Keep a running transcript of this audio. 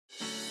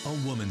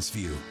Woman's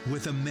View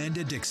with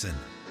Amanda Dickson.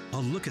 A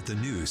look at the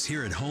news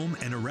here at home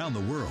and around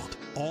the world,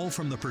 all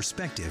from the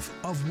perspective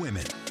of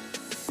women.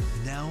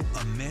 Now,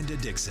 Amanda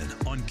Dickson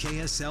on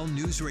KSL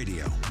News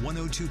Radio,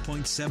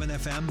 102.7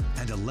 FM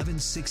and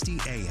 1160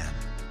 AM.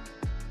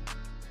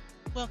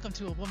 Welcome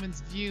to A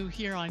Woman's View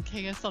here on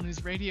KSL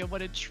News Radio.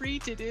 What a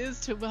treat it is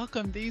to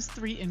welcome these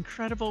three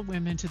incredible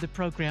women to the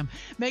program.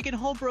 Meghan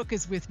Holbrook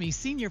is with me,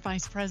 Senior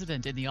Vice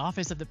President in the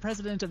Office of the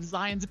President of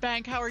Zions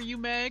Bank. How are you,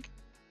 Meg?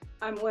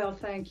 I'm well,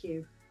 thank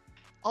you.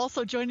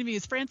 Also joining me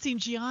is Francine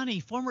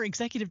Giani, former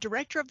Executive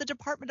Director of the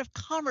Department of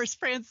Commerce.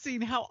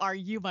 Francine, how are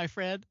you, my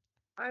friend?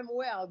 I'm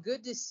well.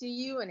 Good to see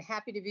you and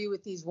happy to be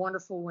with these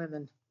wonderful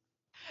women.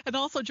 And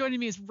also joining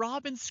me is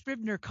Robbyn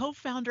Scribner,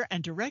 co-founder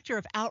and director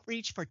of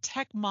outreach for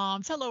Tech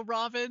Moms. Hello,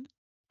 Robbyn.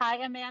 Hi,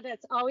 Amanda.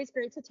 It's always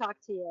great to talk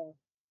to you.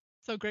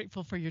 So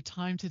grateful for your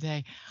time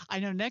today. I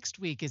know next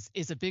week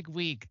is a big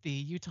week. The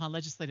Utah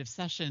legislative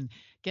session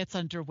gets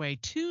underway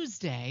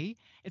Tuesday.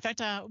 In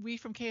fact, we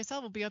from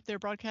KSL will be up there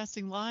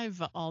broadcasting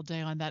live all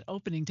day on that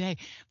opening day.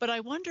 But I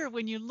wonder,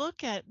 when you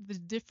look at the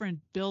different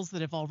bills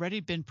that have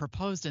already been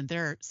proposed, and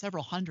there are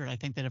several hundred, I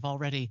think, that have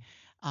already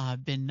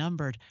been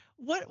numbered,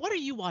 what are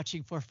you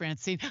watching for,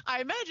 Francine?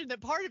 I imagine that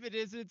part of it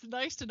is it's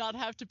nice to not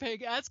have to pay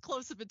as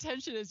close of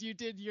attention as you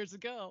did years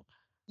ago.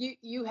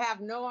 You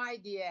have no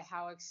idea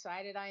how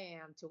excited I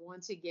am to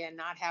once again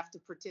not have to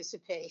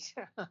participate.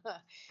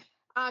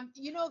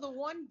 The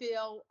one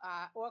bill,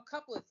 or a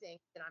couple of things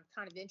that I'm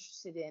kind of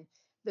interested in,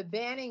 the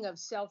banning of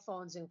cell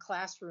phones in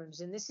classrooms.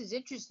 And this is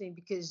interesting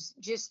because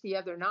just the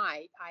other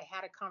night, I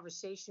had a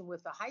conversation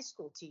with a high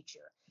school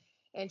teacher,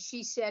 and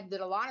she said that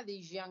a lot of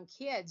these young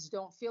kids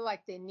don't feel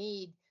like they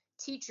need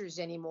teachers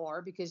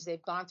anymore because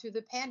they've gone through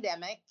the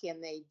pandemic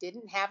and they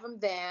didn't have them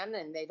then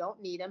and they don't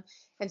need them.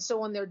 And so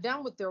when they're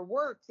done with their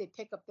work, they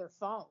pick up their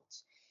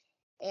phones.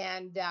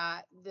 And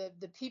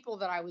the people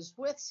that I was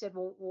with said,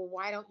 well,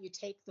 why don't you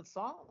take the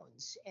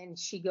phones? And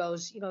she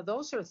goes,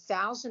 those are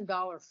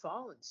 $1,000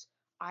 phones.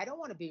 I don't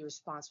want to be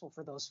responsible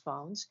for those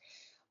phones.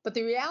 But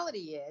the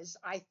reality is,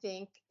 I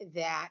think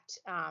that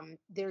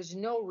there's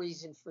no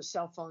reason for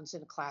cell phones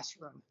in a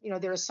classroom.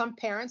 There are some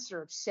parents that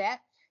are upset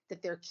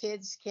that their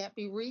kids can't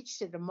be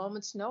reached at a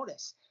moment's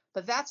notice.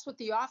 But that's what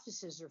the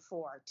offices are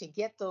for, to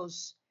get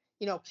those,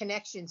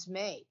 connections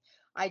made.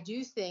 I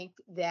do think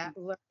that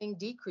learning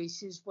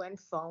decreases when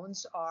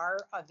phones are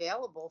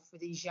available for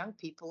these young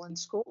people in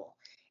school,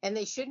 and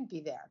they shouldn't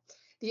be there.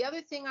 The other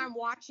thing I'm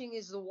watching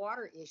is the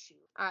water issue.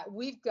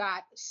 We've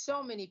got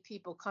so many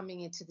people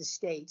coming into the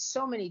state,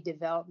 so many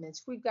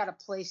developments. We've got a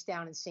place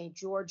down in St.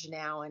 George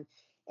now,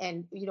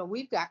 and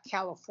we've got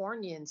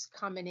Californians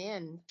coming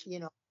in,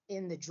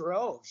 in the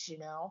droves,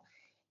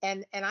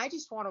 and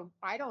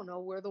I don't know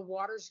where the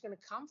water's going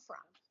to come from,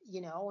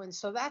 and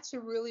so that's a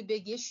really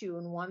big issue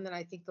and one that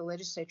I think the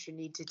legislature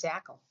need to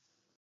tackle.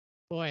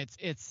 Boy,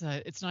 it's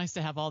nice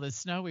to have all this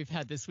snow we've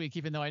had this week,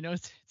 even though I know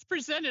it's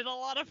presented a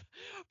lot of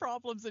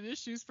problems and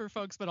issues for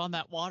folks. But on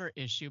that water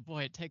issue,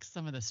 boy, it takes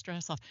some of the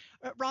stress off.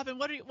 Robbyn,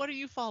 what are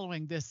you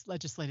following this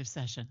legislative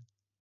session?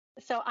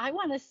 So I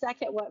want to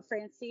second what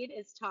Francine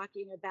is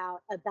talking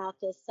about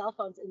the cell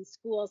phones in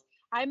schools.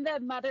 I'm the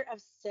mother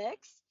of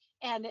 6,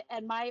 and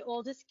my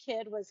oldest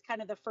kid was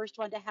kind of the first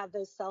one to have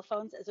those cell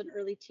phones as an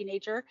early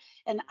teenager.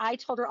 And I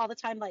told her all the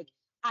time,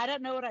 I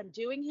don't know what I'm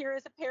doing here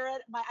as a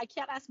parent. I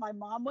can't ask my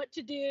mom what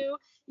to do,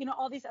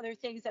 all these other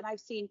things. And I've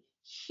seen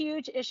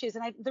huge issues,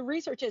 and the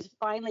research is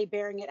finally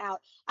bearing it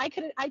out. I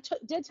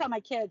did tell my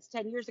kids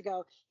 10 years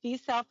ago,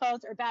 these cell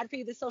phones are bad for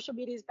you. The social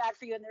media is bad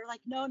for you. And they're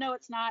like, no,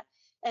 it's not.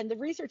 And the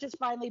research is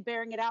finally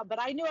bearing it out. But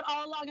I knew it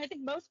all along. I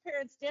think most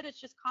parents did. It's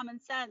just common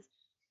sense.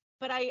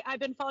 But I've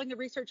been following the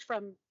research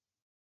from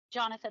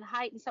Jonathan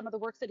Haidt and some of the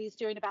work that he's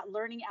doing about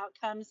learning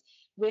outcomes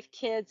with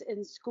kids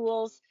in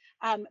schools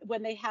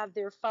when they have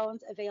their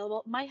phones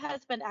available. My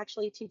husband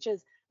actually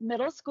teaches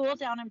middle school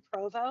down in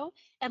Provo.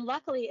 And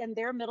luckily in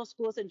their middle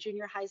schools and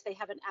junior highs, they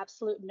have an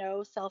absolute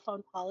no cell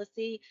phone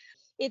policy.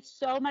 It's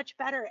so much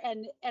better.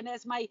 And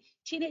as my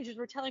teenagers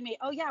were telling me,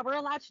 oh, yeah, we're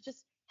allowed to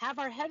just have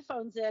our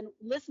headphones in,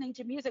 listening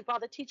to music while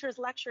the teacher is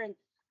lecturing.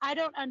 I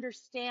don't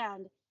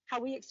understand how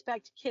we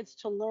expect kids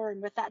to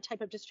learn with that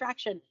type of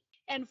distraction.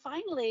 And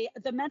finally,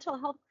 the mental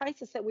health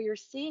crisis that we are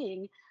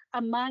seeing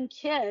among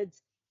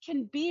kids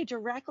can be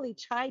directly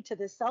tied to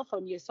this cell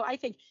phone use. So I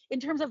think in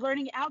terms of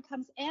learning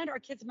outcomes and our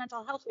kids'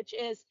 mental health, which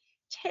is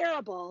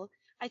terrible,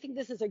 I think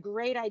this is a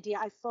great idea.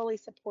 I fully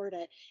support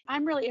it.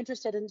 I'm really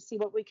interested in to see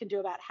what we can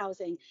do about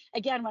housing.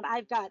 Again, when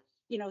I've got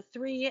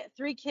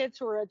three kids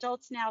who are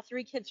adults now,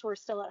 3 kids who are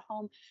still at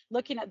home,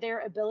 looking at their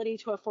ability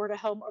to afford a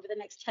home over the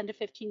next 10 to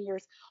 15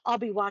 years. I'll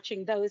be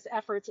watching those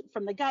efforts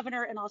from the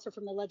governor and also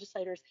from the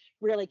legislators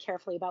really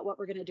carefully about what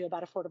we're going to do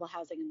about affordable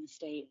housing in the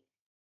state.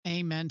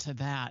 Amen to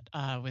that.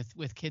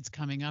 With kids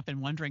coming up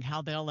and wondering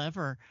how they'll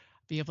ever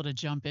be able to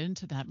jump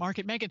into that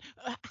market. Meghan,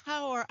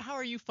 how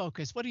are you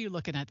focused? What are you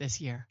looking at this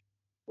year?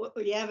 Well,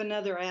 you have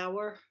another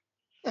hour.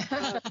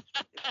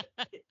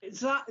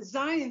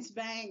 Zions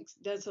Bank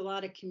does a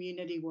lot of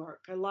community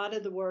work. A lot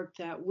of the work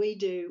that we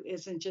do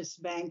isn't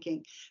just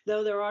banking,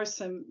 though there are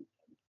some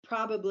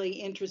probably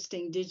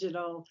interesting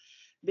digital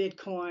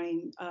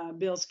Bitcoin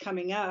bills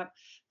coming up.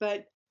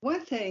 But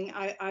one thing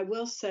I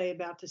will say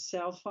about the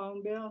cell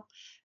phone bill,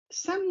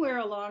 somewhere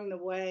along the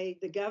way,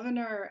 the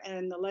governor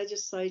and the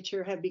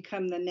legislature have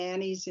become the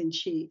nannies in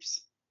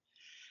chiefs.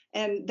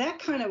 And that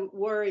kind of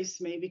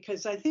worries me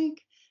because I think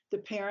the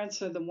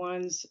parents are the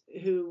ones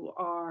who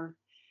are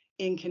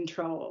in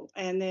control.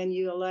 And then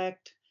you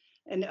elect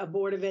a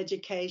board of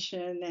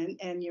education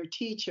and your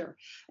teacher.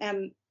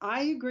 And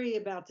I agree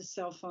about the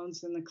cell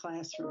phones in the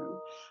classroom.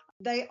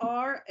 They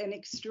are an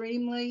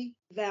extremely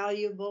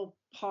valuable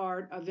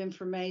part of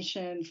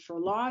information for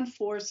law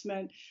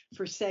enforcement,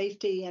 for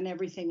safety and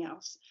everything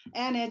else,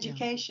 and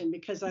education,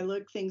 because I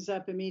look things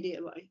up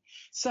immediately.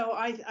 So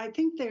I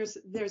think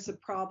there's a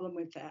problem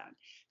with that.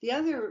 The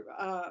other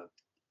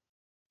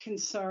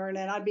concern,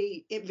 and I'd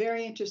be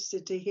very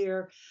interested to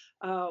hear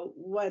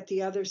what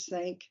the others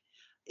think,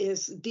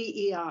 is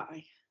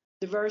DEI,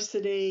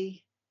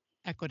 diversity,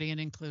 equity and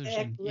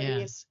inclusion.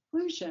 Yes.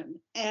 Inclusion.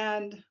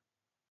 And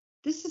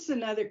this is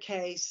another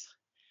case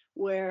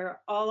where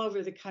all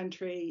over the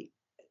country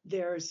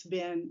there's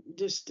been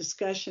just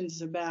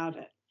discussions about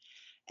it.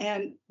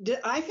 And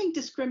I think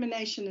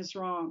discrimination is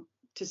wrong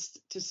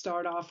to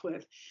start off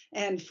with.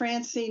 And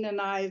Francine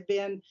and I have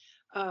been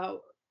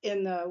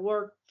in the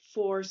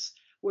workforce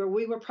where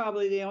we were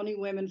probably the only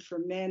women for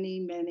many,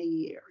 many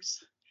years.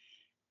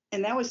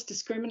 And that was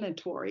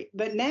discriminatory.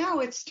 But now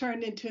it's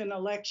turned into an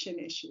election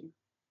issue.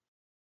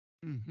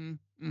 Mm-hmm,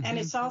 mm-hmm. And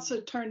it's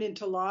also turned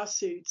into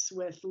lawsuits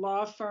with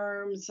law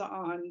firms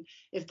on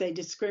if they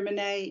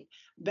discriminate.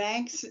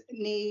 Banks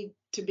need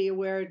to be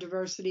aware of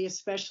diversity,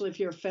 especially if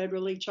you're a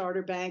federally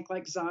chartered bank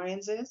like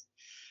Zions is.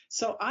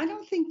 So I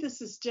don't think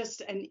this is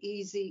just an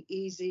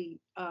easy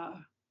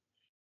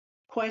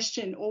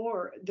question,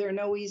 or there are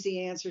no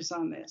easy answers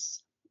on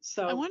this.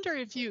 So I wonder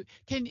if you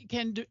can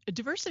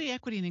diversity,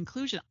 equity, and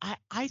inclusion,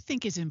 I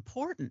think is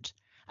important.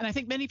 And I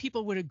think many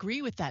people would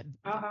agree with that.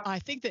 I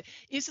think that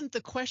isn't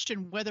the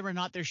question whether or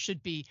not there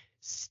should be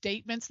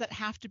statements that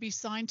have to be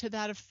signed to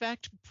that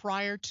effect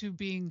prior to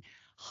being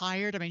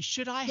hired? I mean,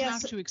 should I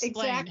have to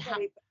explain?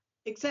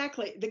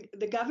 Exactly.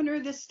 The governor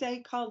of the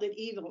state called it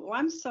evil. Well,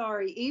 I'm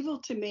sorry. Evil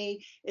to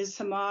me is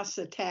Hamas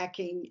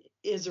attacking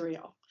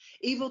Israel.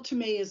 Evil to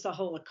me is the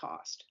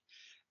Holocaust.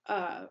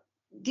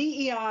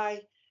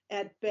 DEI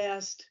at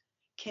best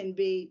can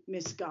be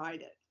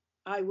misguided.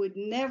 I would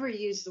never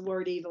use the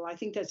word evil. I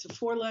think that's a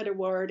 4-letter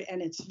word,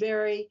 and it's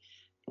very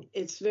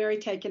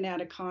taken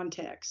out of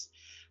context.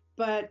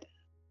 But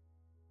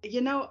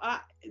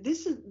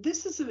this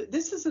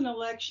is an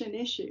election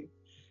issue,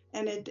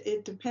 and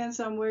it depends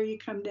on where you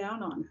come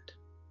down on it.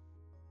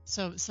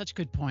 So such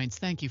good points.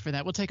 Thank you for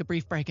that. We'll take a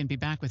brief break and be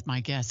back with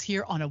my guests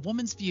here on A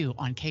Woman's View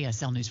on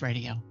KSL News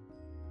Radio.